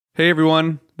Hey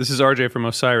everyone, this is RJ from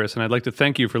Osiris, and I'd like to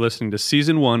thank you for listening to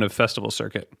Season 1 of Festival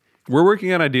Circuit. We're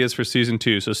working on ideas for Season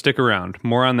 2, so stick around.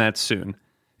 More on that soon.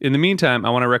 In the meantime, I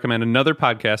want to recommend another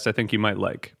podcast I think you might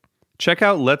like. Check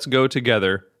out Let's Go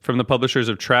Together from the publishers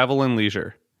of Travel and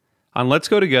Leisure. On Let's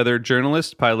Go Together,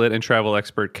 journalist, pilot, and travel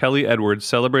expert Kelly Edwards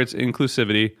celebrates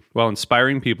inclusivity while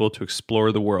inspiring people to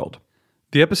explore the world.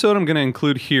 The episode I'm going to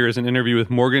include here is an interview with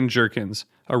Morgan Jerkins,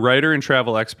 a writer and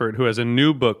travel expert who has a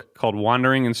new book called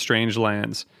Wandering in Strange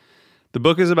Lands. The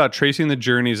book is about tracing the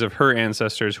journeys of her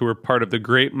ancestors who were part of the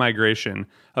Great Migration,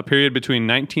 a period between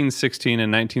 1916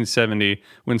 and 1970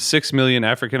 when 6 million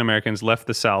African Americans left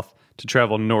the South to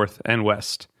travel north and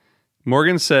west.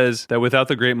 Morgan says that without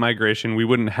the Great Migration, we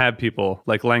wouldn't have people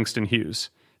like Langston Hughes.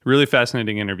 Really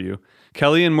fascinating interview.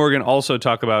 Kelly and Morgan also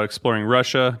talk about exploring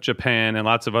Russia, Japan, and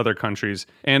lots of other countries,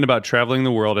 and about traveling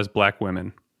the world as Black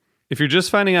women. If you're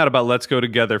just finding out about Let's Go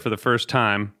Together for the first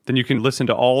time, then you can listen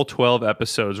to all 12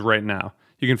 episodes right now.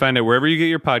 You can find it wherever you get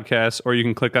your podcasts, or you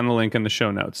can click on the link in the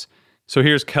show notes. So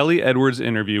here's Kelly Edwards'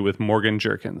 interview with Morgan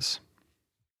Jerkins.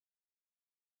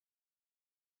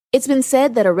 It's been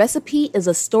said that a recipe is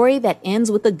a story that ends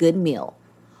with a good meal.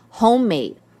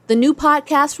 Homemade, the new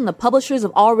podcast from the publishers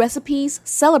of All Recipes,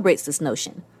 celebrates this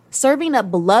notion, serving up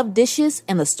beloved dishes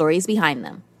and the stories behind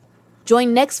them.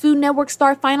 Join Next Food Network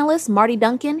star finalist Marty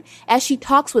Duncan as she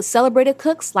talks with celebrated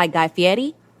cooks like Guy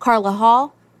Fieri, Carla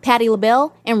Hall, Patti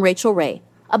LaBelle, and Rachel Ray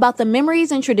about the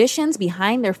memories and traditions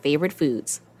behind their favorite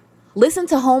foods. Listen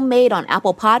to Homemade on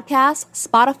Apple Podcasts,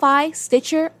 Spotify,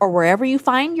 Stitcher, or wherever you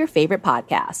find your favorite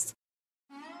podcasts.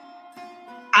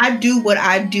 I do what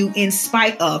I do in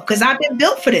spite of, because I've been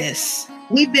built for this.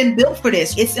 We've been built for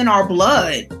this. It's in our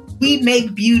blood. We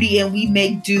make beauty and we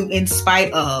make do in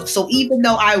spite of. So even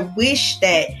though I wish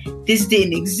that this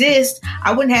didn't exist,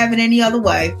 I wouldn't have it any other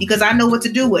way because I know what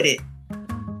to do with it.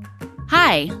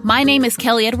 Hi, my name is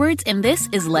Kelly Edwards, and this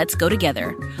is Let's Go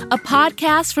Together, a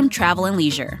podcast from Travel and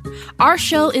Leisure. Our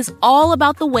show is all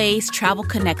about the ways travel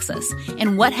connects us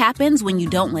and what happens when you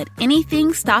don't let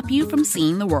anything stop you from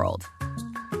seeing the world.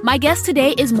 My guest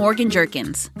today is Morgan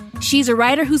Jerkins. She's a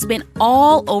writer who's been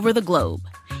all over the globe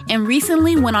and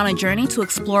recently went on a journey to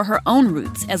explore her own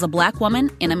roots as a Black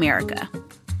woman in America.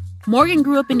 Morgan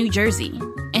grew up in New Jersey,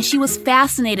 and she was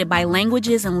fascinated by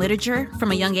languages and literature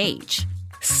from a young age,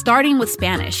 starting with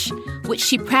Spanish, which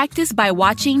she practiced by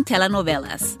watching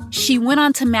telenovelas. She went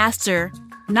on to master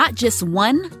not just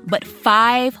one, but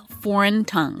 5 foreign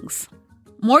tongues.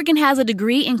 Morgan has a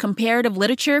degree in comparative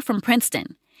literature from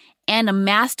Princeton and a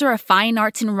Master of Fine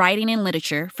Arts in Writing and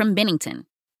Literature from Bennington.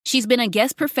 She's been a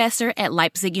guest professor at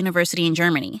Leipzig University in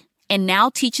Germany and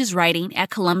now teaches writing at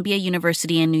Columbia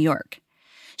University in New York.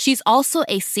 She's also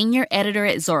a senior editor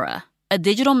at Zora, a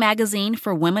digital magazine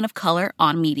for women of color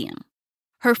on Medium.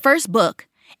 Her first book,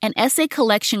 an essay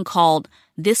collection called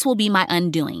This Will Be My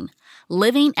Undoing,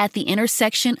 Living at the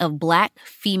Intersection of Black,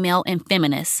 Female, and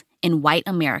Feminists in White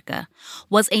America,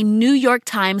 was a New York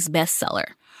Times bestseller.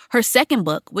 Her second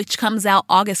book, which comes out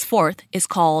August 4th, is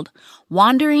called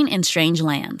Wandering in Strange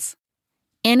Lands.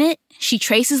 In it, she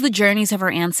traces the journeys of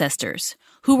her ancestors,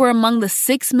 who were among the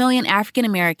 6 million African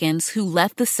Americans who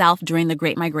left the South during the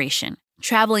Great Migration,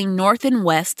 traveling north and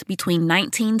west between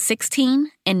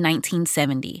 1916 and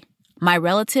 1970. My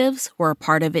relatives were a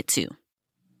part of it too.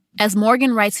 As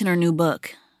Morgan writes in her new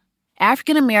book,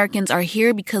 African Americans are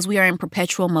here because we are in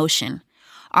perpetual motion,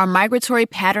 our migratory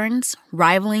patterns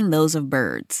rivaling those of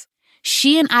birds.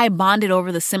 She and I bonded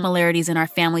over the similarities in our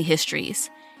family histories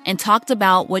and talked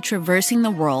about what traversing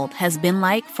the world has been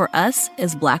like for us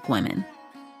as Black women.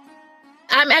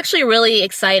 I'm actually really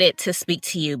excited to speak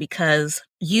to you because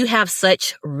you have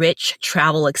such rich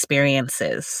travel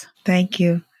experiences. Thank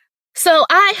you. So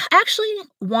I actually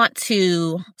want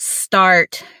to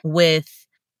start with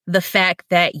the fact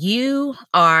that you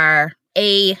are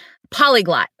a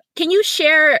polyglot. Can you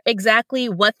share exactly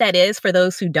what that is for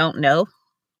those who don't know?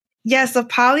 Yes, a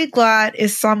polyglot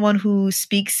is someone who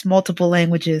speaks multiple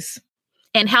languages.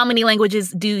 And how many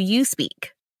languages do you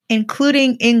speak?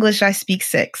 Including English, I speak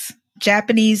 6.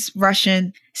 Japanese,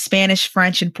 Russian, Spanish,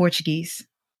 French, and Portuguese.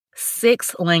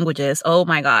 6 languages. Oh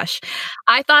my gosh.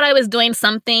 I thought I was doing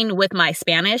something with my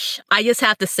Spanish. I just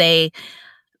have to say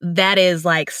that is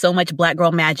like so much Black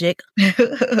girl magic.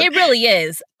 It really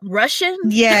is. Russian?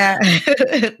 Yeah.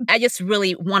 I just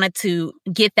really wanted to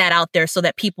get that out there so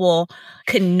that people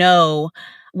can know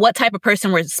what type of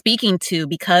person we're speaking to,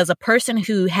 because a person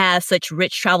who has such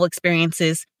rich travel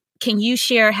experiences, can you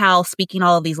share how speaking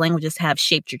all of these languages have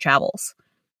shaped your travels?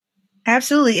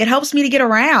 Absolutely. It helps me to get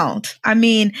around. I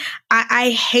mean, I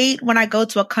hate when I go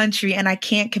to a country and I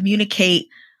can't communicate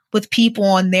with people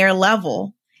on their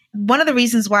level. One of the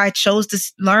reasons why I chose to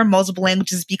learn multiple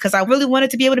languages is because I really wanted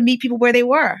to be able to meet people where they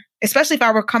were, especially if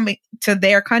I were coming to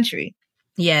their country.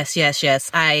 Yes.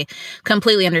 I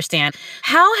completely understand.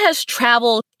 How has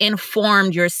travel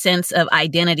informed your sense of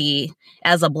identity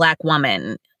as a Black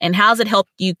woman? And how has it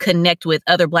helped you connect with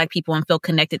other Black people and feel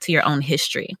connected to your own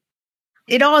history?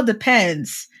 It all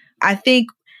depends. I think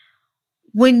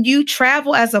when you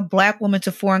travel as a Black woman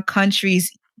to foreign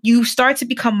countries, you start to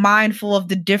become mindful of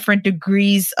the different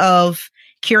degrees of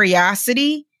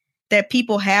curiosity that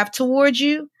people have towards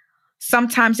you.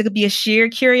 Sometimes it could be a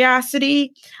shared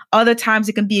curiosity. Other times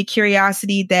it can be a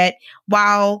curiosity that,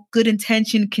 while good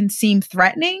intention can seem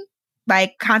threatening,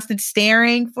 like constant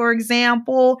staring, for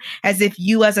example, as if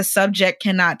you as a subject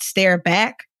cannot stare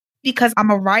back. Because I'm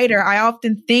a writer, I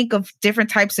often think of different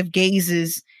types of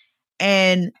gazes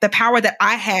and the power that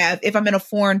I have if I'm in a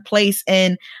foreign place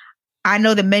and I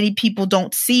know that many people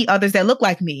don't see others that look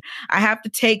like me. I have to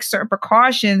take certain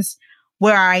precautions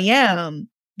where I am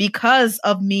because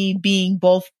of me being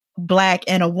both Black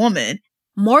and a woman.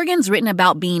 Morgan's written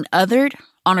about being othered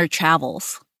on her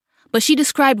travels, but she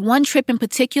described one trip in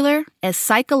particular as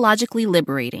psychologically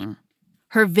liberating: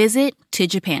 her visit to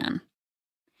Japan.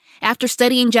 After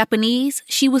studying Japanese,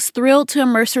 she was thrilled to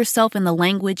immerse herself in the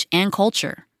language and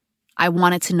culture. I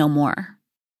wanted to know more.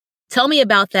 Tell me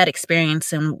about that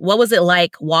experience and what was it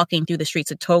like walking through the streets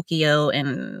of Tokyo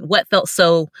and what felt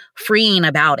so freeing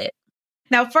about it?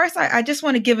 Now, first, I just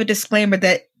want to give a disclaimer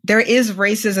that there is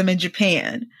racism in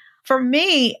Japan. For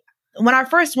me, when I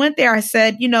first went there, I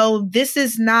said, this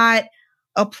is not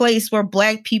a place where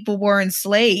Black people were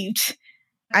enslaved.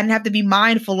 I didn't have to be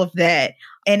mindful of that.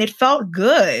 And it felt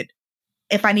good.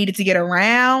 If I needed to get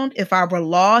around, if I were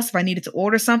lost, if I needed to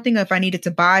order something, if I needed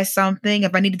to buy something,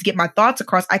 if I needed to get my thoughts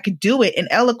across, I could do it, and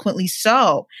eloquently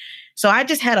so. So I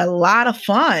just had a lot of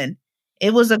fun.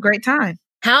 It was a great time.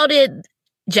 How did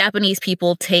Japanese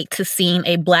people take to seeing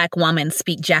a Black woman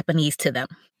speak Japanese to them?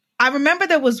 I remember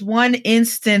there was one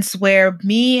instance where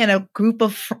me and a group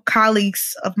of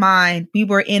colleagues of mine, we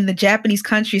were in the Japanese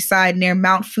countryside near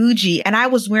Mount Fuji, and I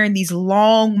was wearing these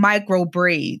long micro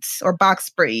braids or box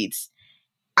braids.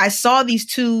 I saw these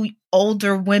two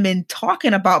older women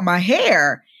talking about my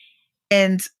hair,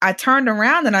 and I turned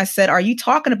around and I said, "Are you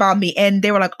talking about me?" And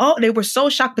they were like, "Oh," they were so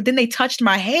shocked, but then they touched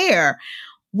my hair,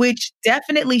 which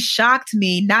definitely shocked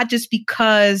me, not just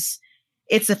because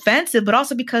it's offensive, but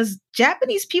also because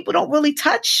Japanese people don't really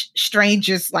touch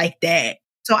strangers like that.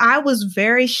 So I was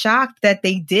very shocked that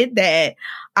they did that.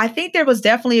 I think there was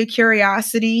definitely a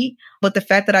curiosity, but the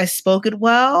fact that I spoke it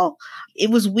well,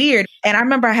 it was weird. And I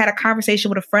remember I had a conversation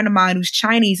with a friend of mine who's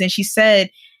Chinese, and she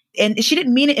said, and she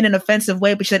didn't mean it in an offensive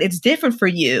way, but she said, it's different for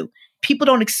you. People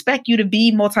don't expect you to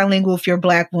be multilingual if you're a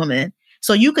Black woman.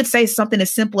 So you could say something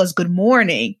as simple as good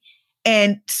morning,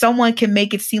 and someone can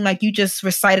make it seem like you just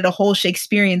recited a whole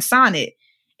Shakespearean sonnet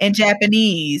in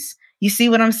Japanese. You see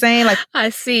what I'm saying? Like, I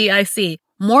see.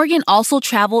 Morgan also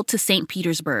traveled to St.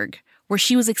 Petersburg, where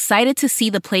she was excited to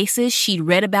see the places she'd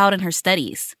read about in her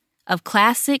studies of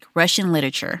classic Russian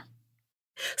literature.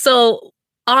 So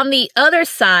on the other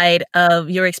side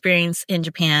of your experience in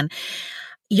Japan,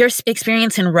 your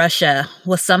experience in Russia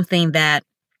was something that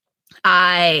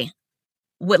I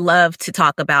would love to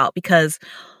talk about, because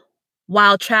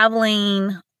while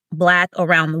traveling Black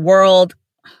around the world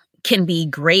can be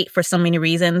great for so many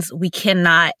reasons, we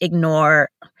cannot ignore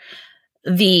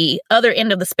the other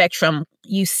end of the spectrum.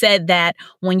 You said that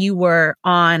when you were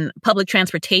on public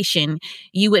transportation,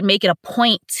 you would make it a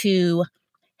point to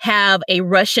have a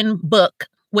Russian book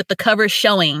with the cover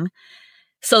showing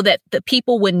so that the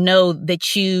people would know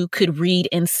that you could read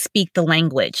and speak the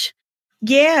language.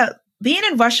 Yeah, being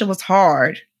in Russia was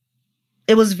hard.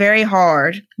 It was very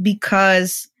hard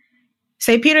because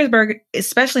St. Petersburg,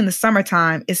 especially in the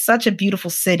summertime, is such a beautiful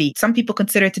city. Some people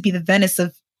consider it to be the Venice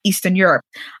of Eastern Europe.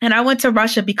 And I went to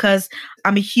Russia because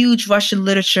I'm a huge Russian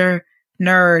literature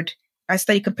nerd. I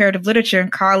studied comparative literature in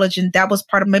college, and that was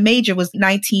part of my major, was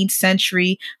 19th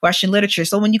century Russian literature.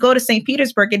 So when you go to St.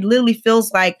 Petersburg, it literally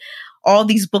feels like all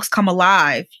these books come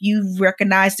alive. You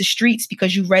recognize the streets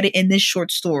because you read it in this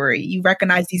short story. You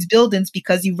recognize these buildings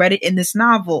because you read it in this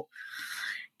novel.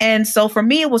 And so for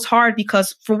me, it was hard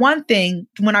because, for one thing,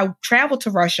 when I traveled to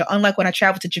Russia, unlike when I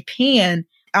traveled to Japan,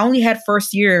 I only had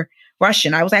first year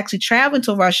Russian. I was actually traveling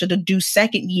to Russia to do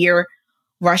second year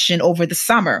Russian over the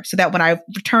summer, so that when I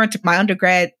returned to my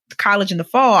undergrad college in the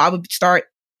fall, I would start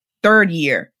third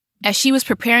year. As she was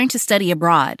preparing to study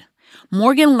abroad,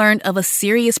 Morgan learned of a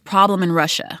serious problem in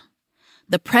Russia: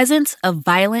 the presence of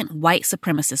violent white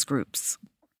supremacist groups.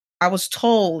 I was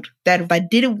told that if I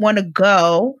didn't want to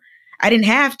go, I didn't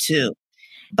have to.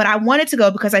 But I wanted to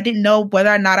go because I didn't know whether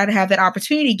or not I'd have that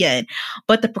opportunity again.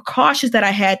 But the precautions that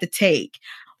I had to take.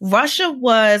 Russia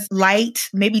was light,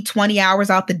 maybe 20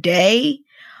 hours out the day,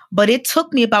 but it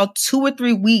took me about 2 or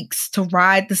 3 weeks to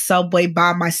ride the subway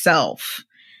by myself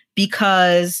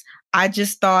because I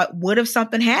just thought, what if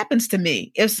something happens to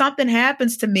me? If something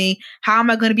happens to me, how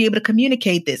am I going to be able to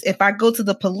communicate this? If I go to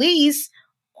the police,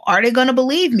 are they going to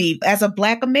believe me as a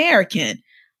Black American?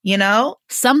 You know?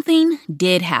 Something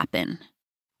did happen.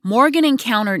 Morgan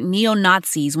encountered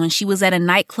neo-Nazis when she was at a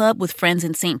nightclub with friends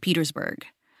in St. Petersburg.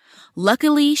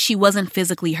 Luckily, she wasn't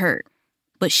physically hurt,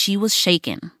 but she was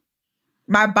shaken.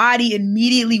 My body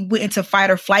immediately went into fight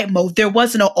or flight mode. There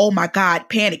wasn't a, oh my God,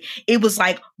 panic. It was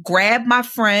like, grab my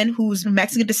friend who's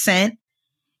Mexican descent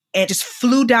and just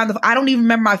flew down I don't even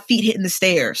remember my feet hitting the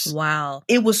stairs. Wow.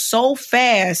 It was so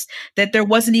fast that there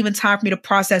wasn't even time for me to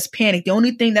process panic. The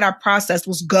only thing that I processed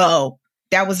was go.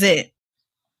 That was it.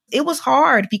 It was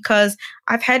hard because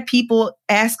I've had people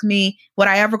ask me, would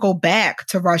I ever go back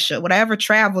to Russia? Would I ever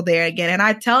travel there again? And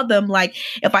I tell them, like,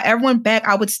 if I ever went back,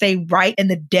 I would stay right in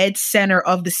the dead center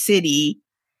of the city.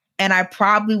 And I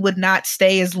probably would not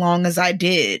stay as long as I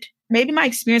did. Maybe my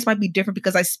experience might be different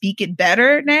because I speak it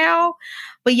better now.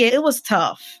 But yeah, it was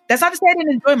tough. That's not to say I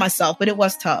didn't enjoy myself, but it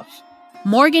was tough.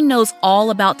 Morgan knows all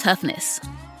about toughness.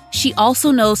 She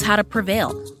also knows how to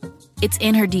prevail. It's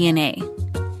in her DNA.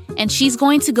 And she's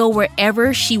going to go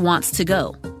wherever she wants to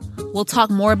go. We'll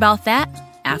talk more about that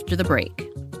after the break.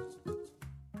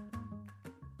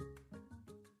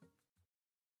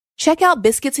 Check out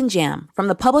Biscuits and Jam from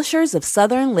the publishers of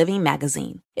Southern Living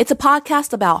magazine. It's a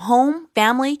podcast about home,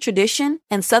 family, tradition,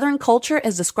 and Southern culture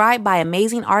as described by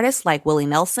amazing artists like Willie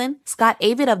Nelson, Scott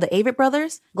Avett of the Avett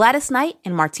Brothers, Gladys Knight,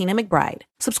 and Martina McBride.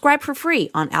 Subscribe for free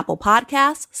on Apple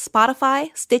Podcasts, Spotify,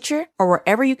 Stitcher, or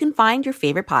wherever you can find your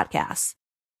favorite podcasts.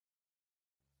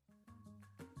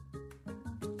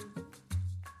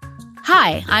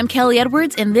 Hi, I'm Kelly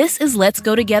Edwards, and this is Let's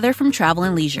Go Together from Travel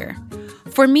and Leisure.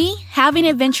 For me, having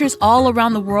adventures all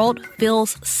around the world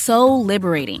feels so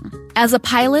liberating. As a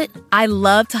pilot, I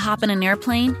love to hop in an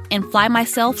airplane and fly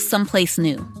myself someplace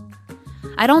new.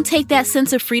 I don't take that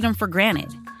sense of freedom for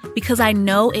granted because I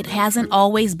know it hasn't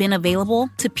always been available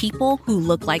to people who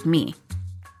look like me.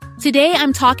 Today,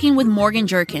 I'm talking with Morgan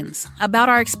Jerkins about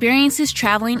our experiences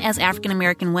traveling as African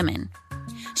American women.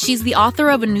 She's the author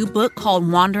of a new book called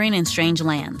Wandering in Strange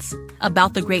Lands,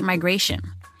 about the Great Migration.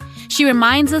 She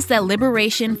reminds us that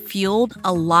liberation fueled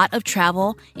a lot of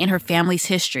travel in her family's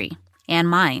history, and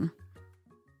mine.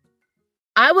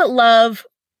 I would love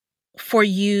for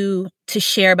you to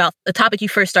share about the topic you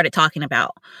first started talking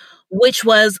about, which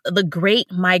was the Great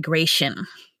Migration.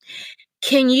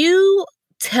 Can you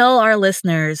tell our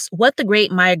listeners what the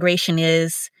Great Migration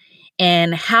is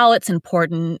and how it's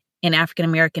important in African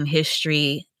American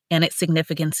history and its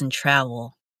significance in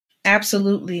travel?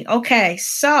 Absolutely. Okay,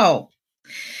 so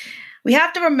we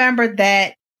have to remember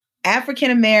that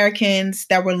African Americans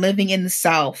that were living in the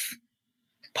South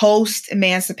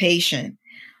post-emancipation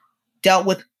dealt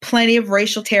with plenty of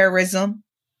racial terrorism,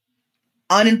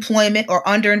 unemployment or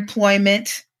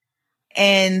underemployment,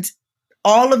 and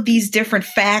all of these different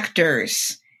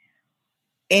factors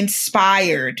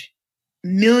inspired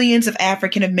millions of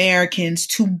African Americans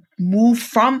to move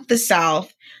from the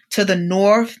South to the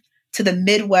North, to the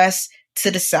Midwest, to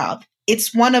the South.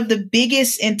 It's one of the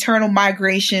biggest internal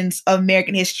migrations of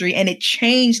American history, and it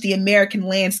changed the American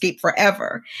landscape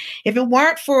forever. If it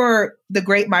weren't for the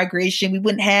Great Migration, we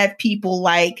wouldn't have people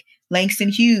like Langston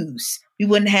Hughes. We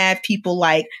wouldn't have people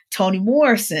like Toni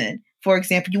Morrison, for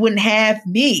example. You wouldn't have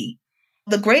me.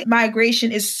 The Great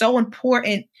Migration is so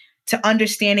important to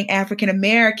understanding African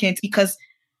Americans because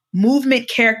movement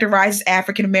characterizes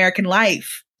African American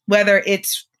life, whether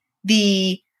it's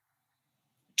the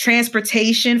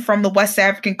transportation from the West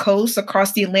African coast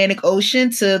across the Atlantic Ocean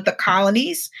to the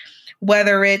colonies,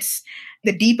 whether it's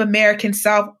the deep American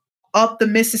South up the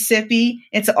Mississippi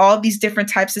into all these different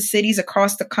types of cities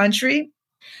across the country.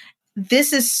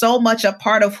 This is so much a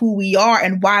part of who we are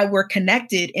and why we're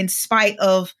connected in spite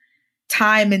of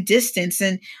time and distance.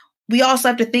 And we also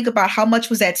have to think about how much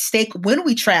was at stake when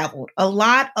we traveled. A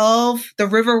lot of the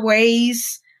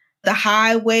riverways, the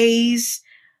highways,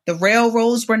 the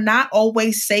railroads were not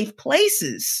always safe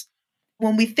places.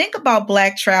 When we think about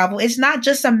Black travel, it's not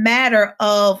just a matter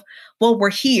of, well, we're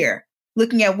here,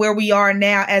 looking at where we are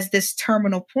now as this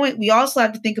terminal point. We also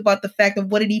have to think about the fact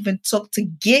of what it even took to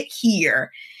get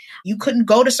here. You couldn't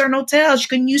go to certain hotels. You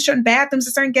couldn't use certain bathrooms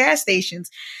at certain gas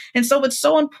stations. And so it's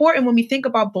so important when we think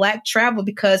about Black travel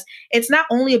because it's not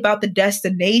only about the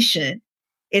destination,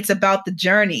 it's about the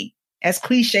journey. as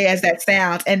cliche as that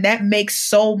sounds. And that makes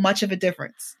so much of a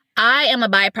difference. I am a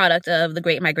byproduct of the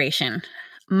Great Migration.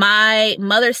 My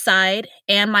mother's side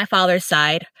and my father's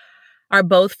side are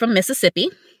both from Mississippi.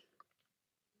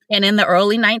 And in the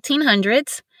early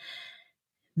 1900s,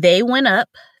 they went up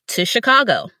to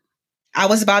Chicago. I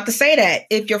was about to say that.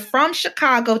 If you're from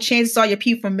Chicago, chances are you're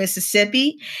people from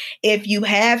Mississippi. If you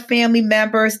have family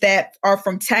members that are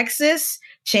from Texas,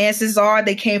 chances are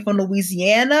they came from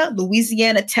Louisiana,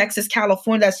 Texas,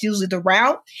 California. That's usually the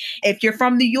route. If you're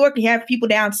from New York, you have people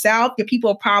down south. Your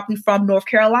people are probably from North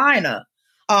Carolina.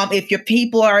 If your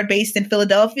people are based in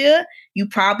Philadelphia, you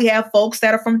probably have folks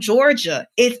that are from Georgia.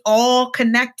 It's all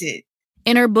connected.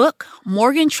 In her book,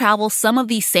 Morgan travels some of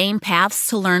these same paths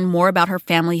to learn more about her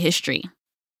family history.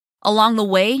 Along the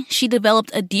way, she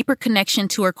developed a deeper connection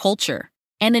to her culture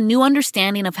and a new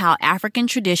understanding of how African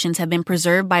traditions have been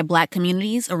preserved by Black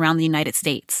communities around the United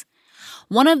States.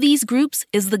 One of these groups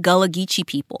is the Gullah Geechee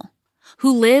people,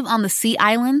 who live on the Sea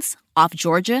Islands off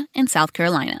Georgia and South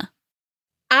Carolina.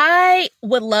 I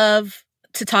would love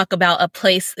to talk about a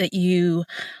place that you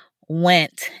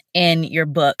went in your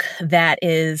book that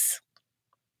is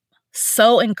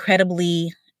so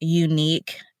incredibly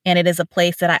unique, and it is a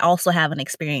place that I also have an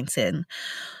experience in,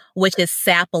 which is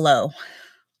Sapelo,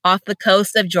 off the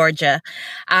coast of Georgia.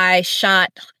 I shot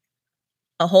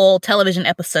a whole television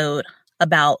episode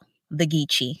about the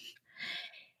Geechee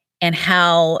and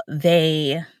how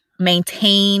they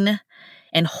maintain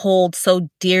and hold so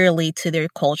dearly to their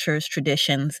cultures,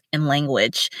 traditions, and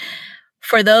language.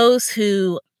 For those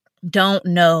who don't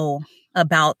know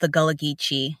about the Gullah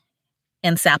Geechee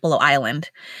and Sapelo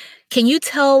Island, can you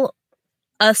tell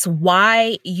us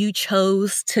why you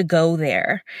chose to go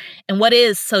there and what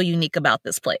is so unique about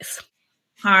this place?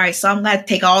 All right, so I'm going to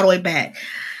take all the way back.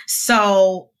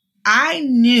 So I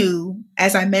knew,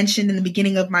 as I mentioned in the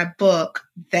beginning of my book,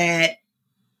 that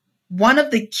one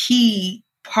of the key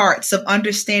parts of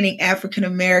understanding African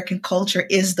American culture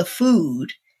is the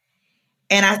food.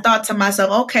 And I thought to myself,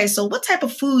 okay, so what type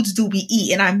of foods do we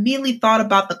eat? And I immediately thought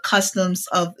about the customs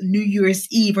of New Year's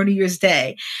Eve or New Year's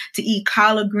Day to eat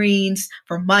collard greens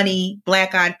for money,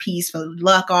 black-eyed peas for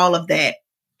luck, all of that.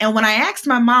 And when I asked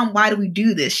my mom, why do we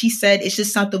do this? She said, it's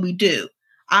just something we do.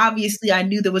 Obviously, I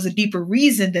knew there was a deeper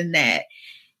reason than that.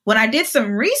 When I did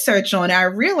some research on it, I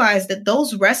realized that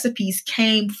those recipes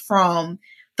came from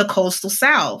the coastal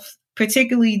South,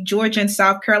 particularly Georgia and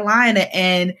South Carolina.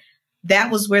 And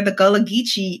that was where the Gullah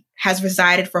Geechee has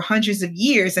resided for hundreds of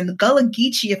years. And the Gullah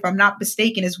Geechee, if I'm not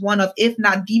mistaken, is one of, if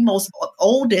not the most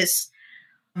oldest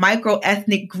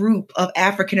micro-ethnic group of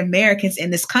African Americans in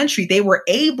this country. They were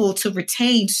able to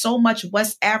retain so much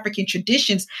West African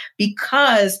traditions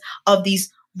because of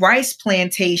these rice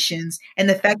plantations and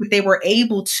the fact that they were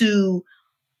able to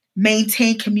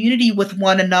maintain community with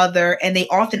one another, and they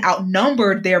often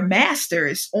outnumbered their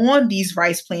masters on these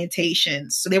rice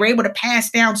plantations. So they were able to pass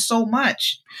down so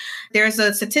much. There's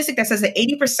a statistic that says that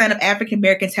 80% of African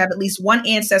Americans have at least one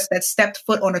ancestor that stepped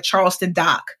foot on a Charleston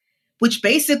dock, which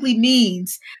basically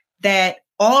means that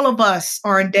all of us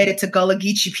are indebted to Gullah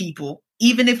Geechee people,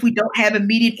 even if we don't have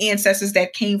immediate ancestors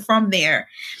that came from there.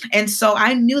 And so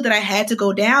I knew that I had to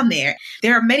go down there.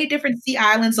 There are many different sea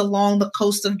islands along the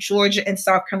coast of Georgia and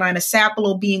South Carolina,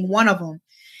 Sapelo being one of them.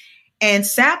 And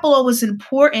Sapelo was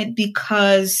important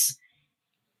because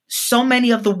so many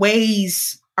of the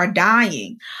ways are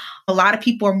dying. A lot of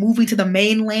people are moving to the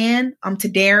mainland, to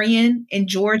Darien in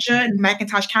Georgia and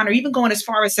McIntosh County, or even going as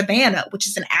far as Savannah, which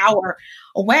is an hour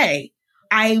away.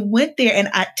 I went there, and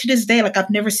to this day, I've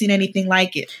never seen anything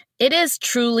like it. It is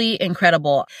truly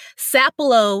incredible.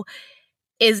 Sapelo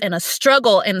is in a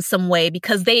struggle in some way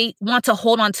because they want to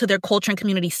hold on to their culture and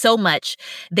community so much.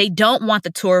 They don't want the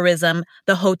tourism,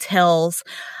 the hotels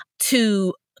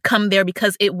to come there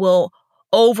because it will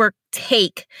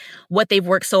overtake what they've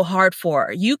worked so hard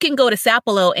for. You can go to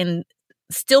Sapelo and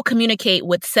still communicate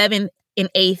with 7th and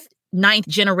 8th, 9th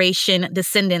generation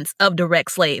descendants of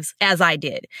direct slaves, as I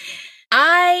did.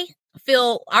 I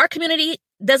feel our community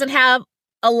doesn't have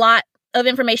a lot of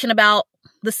information about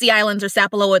the Sea Islands or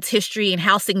Sapelo, its history, and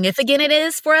how significant it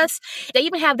is for us. They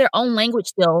even have their own language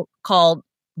still called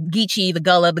Geechee, the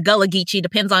Gullah Geechee,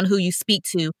 depends on who you speak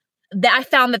to. That I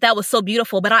found that was so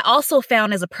beautiful. But I also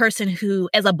found as a person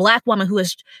as a Black woman who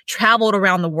has traveled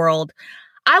around the world,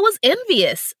 I was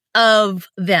envious of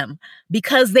them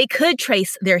because they could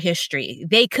trace their history.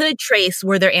 They could trace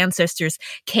where their ancestors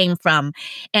came from.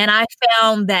 And I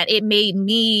found that it made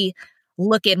me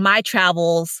look at my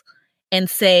travels and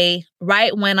say,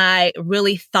 right when I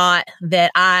really thought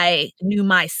that I knew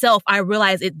myself, I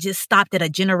realized it just stopped at a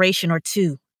generation or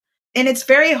two. And it's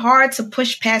very hard to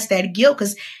push past that guilt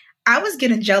because I was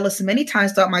getting jealous many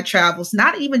times throughout my travels,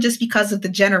 not even just because of the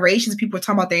generations people were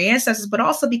talking about their ancestors, but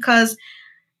also because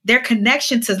their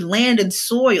connection to land and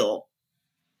soil.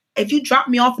 If you drop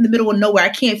me off in the middle of nowhere, I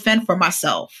can't fend for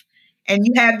myself. And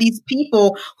you have these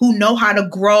people who know how to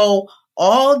grow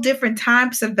all different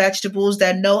types of vegetables,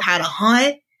 that know how to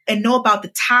hunt and know about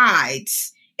the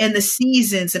tides and the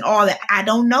seasons and all that. I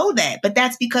don't know that, but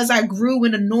that's because I grew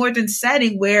in a northern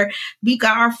setting where we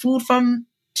got our food from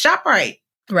ShopRite.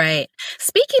 Right.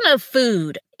 Speaking of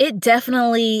food, it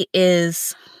definitely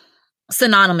is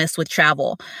synonymous with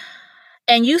travel.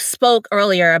 And you spoke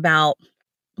earlier about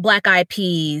black eyed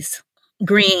peas,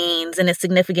 greens, and its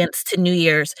significance to New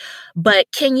Year's. But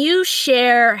can you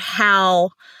share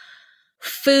how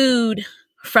food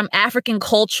from African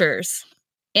cultures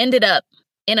ended up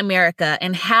in America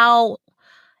and how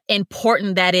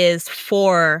important that is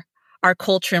for our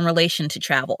culture in relation to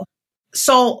travel?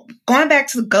 So going back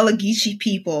to the Gullah Geechee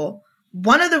people,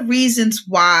 one of the reasons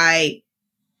why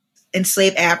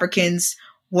enslaved Africans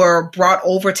were brought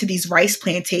over to these rice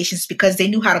plantations because they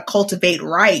knew how to cultivate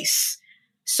rice.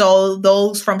 So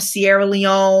those from Sierra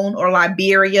Leone or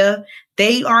Liberia,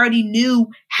 they already knew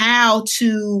how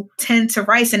to tend to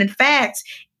rice. And in fact,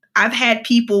 I've had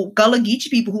people, Gullah Geechee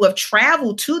people, who have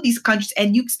traveled to these countries,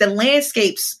 and the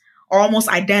landscapes are almost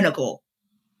identical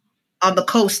on the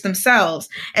coast themselves.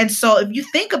 And so if you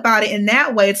think about it in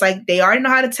that way, it's like they already know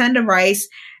how to tend to rice.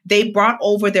 They brought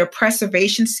over their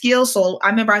preservation skills. So I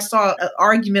remember I saw an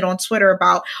argument on Twitter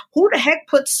about who the heck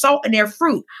put salt in their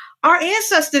fruit. Our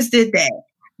ancestors did that.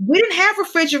 We didn't have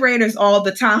refrigerators all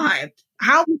the time.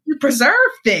 How would you preserve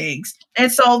things?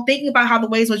 And so thinking about how the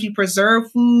ways in which you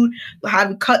preserve food, how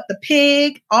we cut the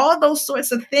pig, all those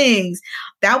sorts of things,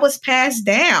 that was passed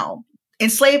down.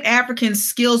 Enslaved Africans'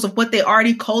 skills of what they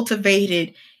already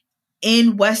cultivated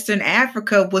in Western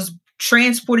Africa was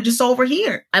transported just over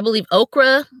here. I believe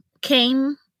okra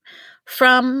came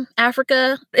from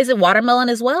Africa. Is it watermelon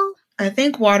as well? I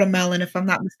think watermelon, if I'm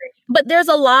not mistaken. But there's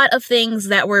a lot of things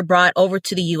that were brought over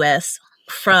to the U.S.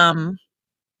 from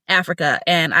Africa.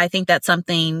 And I think that's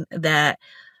something that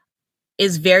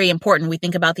is very important. We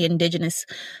think about the indigenous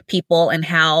people and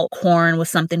how corn was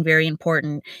something very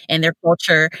important in their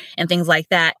culture and things like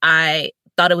that. I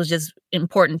thought it was just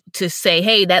important to say,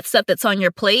 hey, that stuff that's on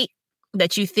your plate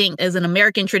that you think is an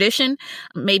American tradition,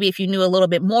 maybe if you knew a little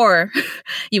bit more,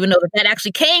 you would know that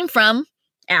actually came from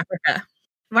Africa.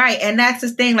 Right. And that's the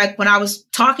thing, like when I was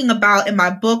talking about in my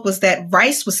book, was that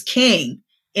rice was king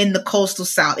in the coastal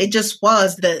South. It just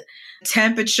was. The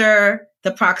temperature,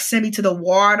 the proximity to the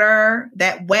water,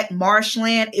 that wet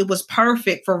marshland, it was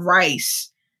perfect for rice.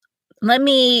 Let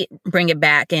me bring it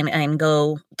back and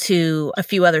go to a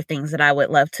few other things that I would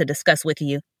love to discuss with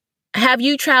you. Have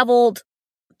you traveled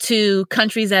to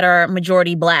countries that are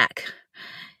majority Black?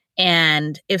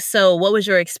 And if so, what was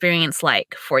your experience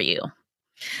like for you?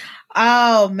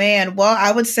 Oh, man. Well,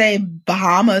 I would say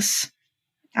Bahamas.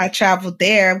 I traveled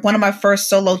there. One of my first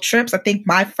solo trips, I think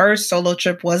my first solo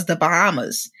trip was the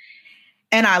Bahamas.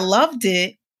 And I loved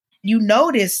it. You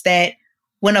notice that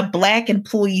when a Black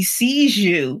employee sees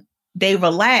you, they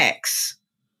relax.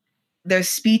 Their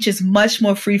speech is much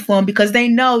more free-flowing because they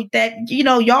know that,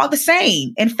 y'all the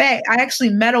same. In fact, I actually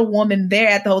met a woman there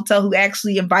at the hotel who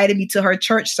actually invited me to her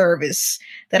church service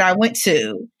that I went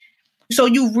to. So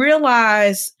you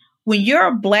realize when you're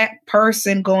a Black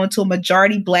person going to a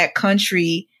majority Black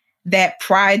country that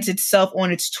prides itself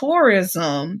on its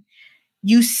tourism,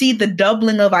 you see the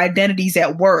doubling of identities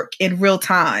at work in real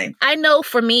time. I know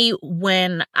for me,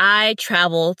 when I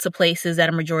travel to places that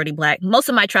are majority Black, most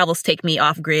of my travels take me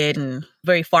off grid and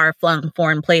very far-flung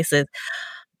foreign places.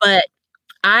 But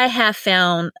I have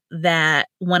found that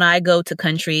when I go to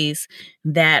countries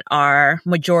that are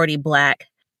majority Black,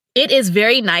 it is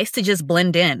very nice to just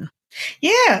blend in.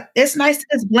 Yeah, it's nice to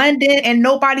just blend in and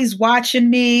nobody's watching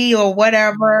me or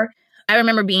whatever. I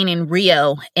remember being in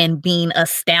Rio and being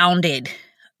astounded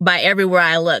by everywhere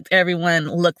I looked. Everyone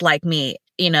looked like me.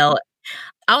 I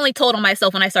only told on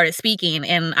myself when I started speaking,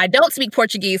 and I don't speak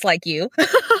Portuguese like you.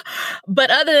 But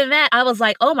other than that, I was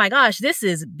like, oh my gosh, this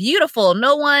is beautiful.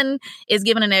 No one is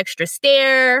giving an extra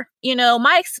stare.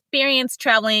 My experience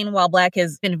traveling while Black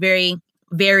has been very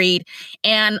varied.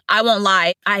 And I won't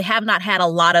lie, I have not had a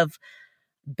lot of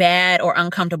bad or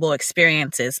uncomfortable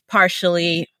experiences,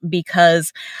 partially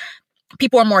because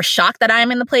people are more shocked that I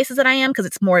am in the places that I am because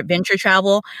it's more adventure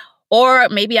travel. Or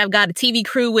maybe I've got a TV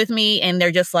crew with me and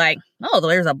they're just like, oh,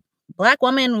 there's a Black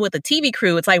woman with a TV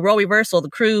crew. It's like role reversal. The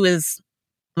crew is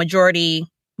majority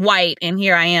white and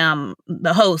here I am,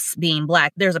 the host, being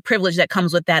Black. There's a privilege that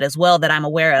comes with that as well that I'm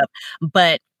aware of.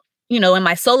 But in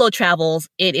my solo travels,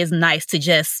 it is nice to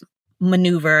just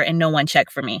maneuver and no one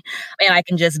check for me. And I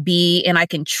can just be, and I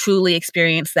can truly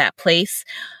experience that place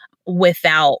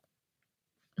without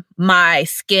my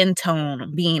skin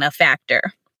tone being a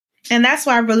factor. And that's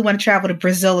why I really want to travel to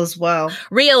Brazil as well.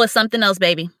 Rio is something else,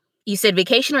 baby. You said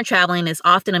vacation or traveling is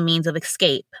often a means of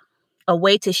escape, a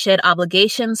way to shed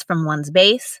obligations from one's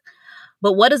base.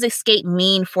 But what does escape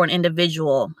mean for an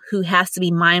individual who has to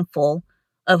be mindful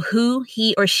of who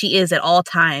he or she is at all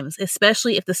times,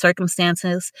 especially if the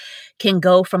circumstances can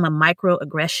go from a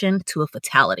microaggression to a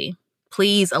fatality?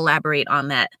 Please elaborate on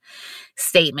that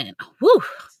statement. Woo.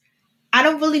 I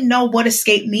don't really know what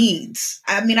escape means.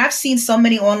 I mean, I've seen so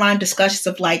many online discussions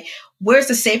of like, where's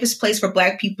the safest place for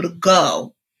Black people to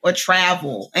go or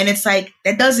travel? And it's like,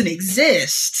 that doesn't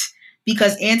exist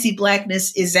because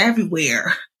anti-Blackness is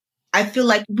everywhere. I feel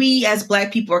like we as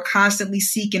Black people are constantly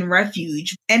seeking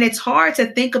refuge. And it's hard to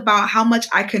think about how much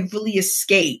I can really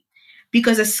escape,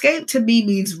 because escape to me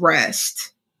means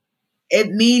rest.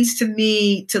 It means to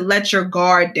me to let your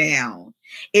guard down.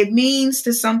 It means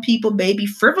to some people maybe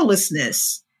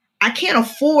frivolousness. I can't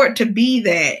afford to be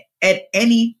that at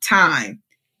any time,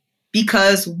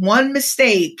 because one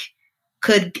mistake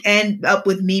could end up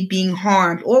with me being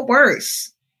harmed or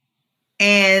worse.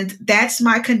 And that's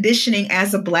my conditioning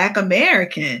as a Black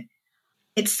American.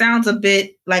 It sounds a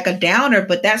bit like a downer,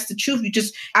 but that's the truth.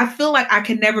 I feel like I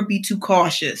can never be too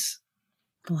cautious.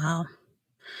 Wow.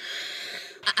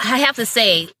 I have to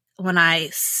say, when I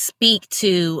speak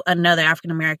to another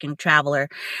African-American traveler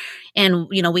and,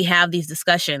 we have these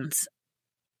discussions,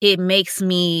 it makes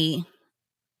me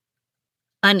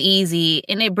uneasy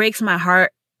and it breaks my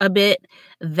heart a bit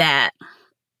that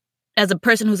as a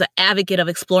person who's an advocate of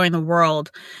exploring the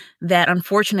world, that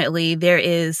unfortunately there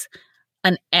is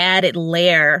an added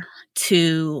layer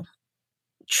to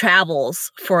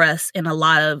travels for us in a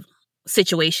lot of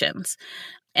situations.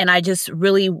 And I just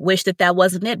really wish that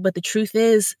wasn't it. But the truth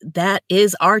is, that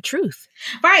is our truth.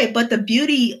 Right. But the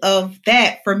beauty of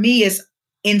that for me is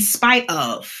in spite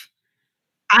of.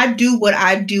 I do what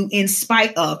I do in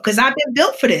spite of, because I've been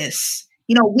built for this.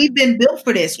 We've been built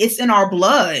for this. It's in our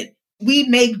blood. We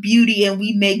make beauty and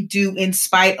we make do in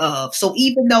spite of. So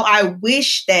even though I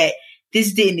wish that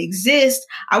this didn't exist,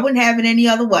 I wouldn't have it any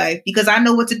other way, because I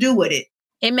know what to do with it.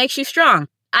 It makes you strong.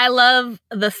 I love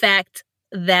the fact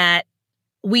that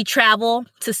we travel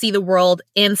to see the world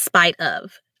in spite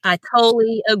of. I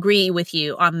totally agree with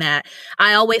you on that.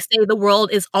 I always say the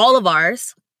world is all of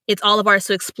ours. It's all of ours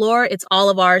to explore. It's all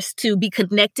of ours to be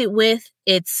connected with.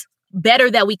 It's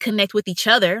better that we connect with each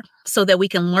other so that we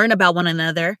can learn about one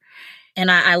another. And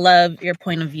I love your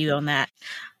point of view on that.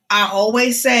 I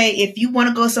always say, if you want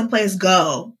to go someplace,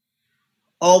 go.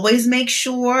 Always make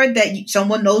sure that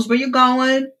someone knows where you're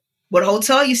going, what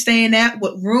hotel you're staying at,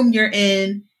 what room you're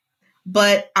in.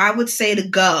 But I would say to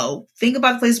go. Think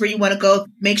about the place where you want to go.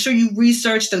 Make sure you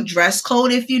research the dress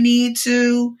code if you need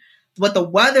to, what the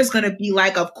weather's going to be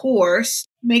like, of course.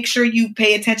 Make sure you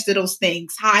pay attention to those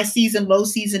things. High season, low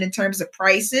season in terms of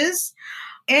prices.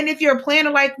 And if you're a planner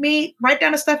like me, write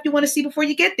down the stuff you want to see before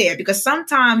you get there, because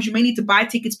sometimes you may need to buy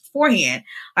tickets beforehand.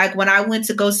 Like when I went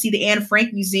to go see the Anne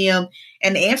Frank Museum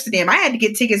in Amsterdam, I had to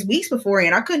get tickets weeks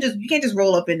beforehand. You can't just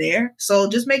roll up in there. So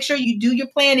just make sure you do your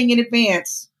planning in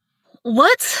advance.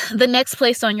 What's the next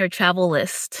place on your travel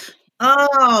list?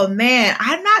 Oh, man,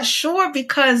 I'm not sure,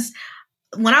 because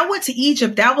when I went to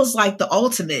Egypt, that was like the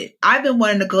ultimate. I've been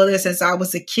wanting to go there since I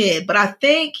was a kid, but I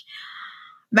think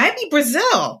maybe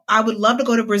Brazil. I would love to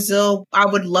go to Brazil. I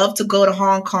would love to go to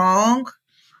Hong Kong.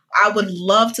 I would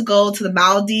love to go to the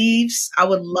Maldives. I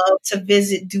would love to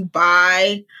visit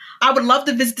Dubai. I would love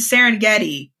to visit the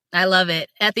Serengeti. I love it.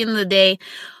 At the end of the day,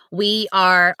 we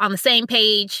are on the same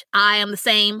page. I am the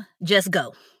same. Just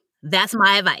go. That's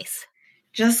my advice.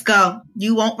 Just go.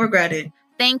 You won't regret it.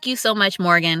 Thank you so much,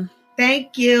 Morgan.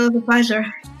 Thank you. It's a pleasure.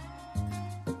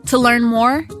 To learn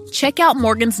more, check out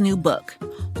Morgan's new book,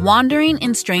 Wandering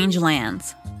in Strange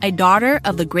Lands. A Daughter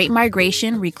of the Great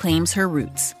Migration Reclaims Her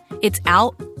Roots. It's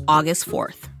out August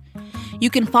 4th. You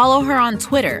can follow her on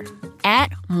Twitter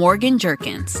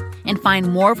 @MorganJerkins and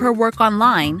find more of her work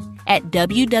online at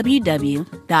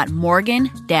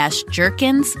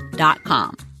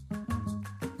www.morgan-jerkins.com.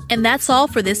 And that's all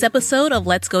for this episode of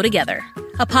Let's Go Together,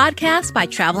 a podcast by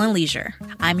Travel and Leisure.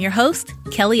 I'm your host,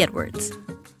 Kelly Edwards.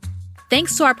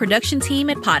 Thanks to our production team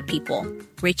at Pod People,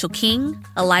 Rachel King,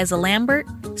 Eliza Lambert,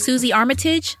 Susie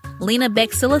Armitage, Lena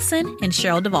Beck-Sillison, and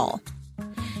Cheryl Duvall.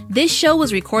 This show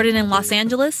was recorded in Los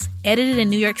Angeles, edited in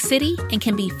New York City, and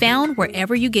can be found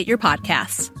wherever you get your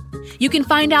podcasts. You can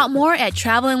find out more at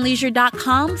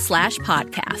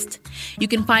travelandleisure.com/podcast. You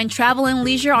can find Travel and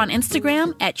Leisure on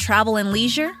Instagram @Travel and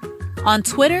Leisure, on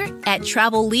Twitter at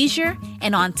Travel Leisure,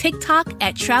 and on TikTok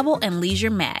at Travel and Leisure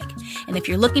Mag. And if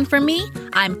you're looking for me,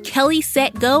 I'm Kelly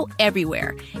Set Go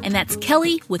everywhere, and that's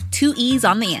Kelly with 2 E's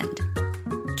on the end.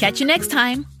 Catch you next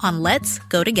time on Let's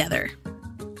Go Together.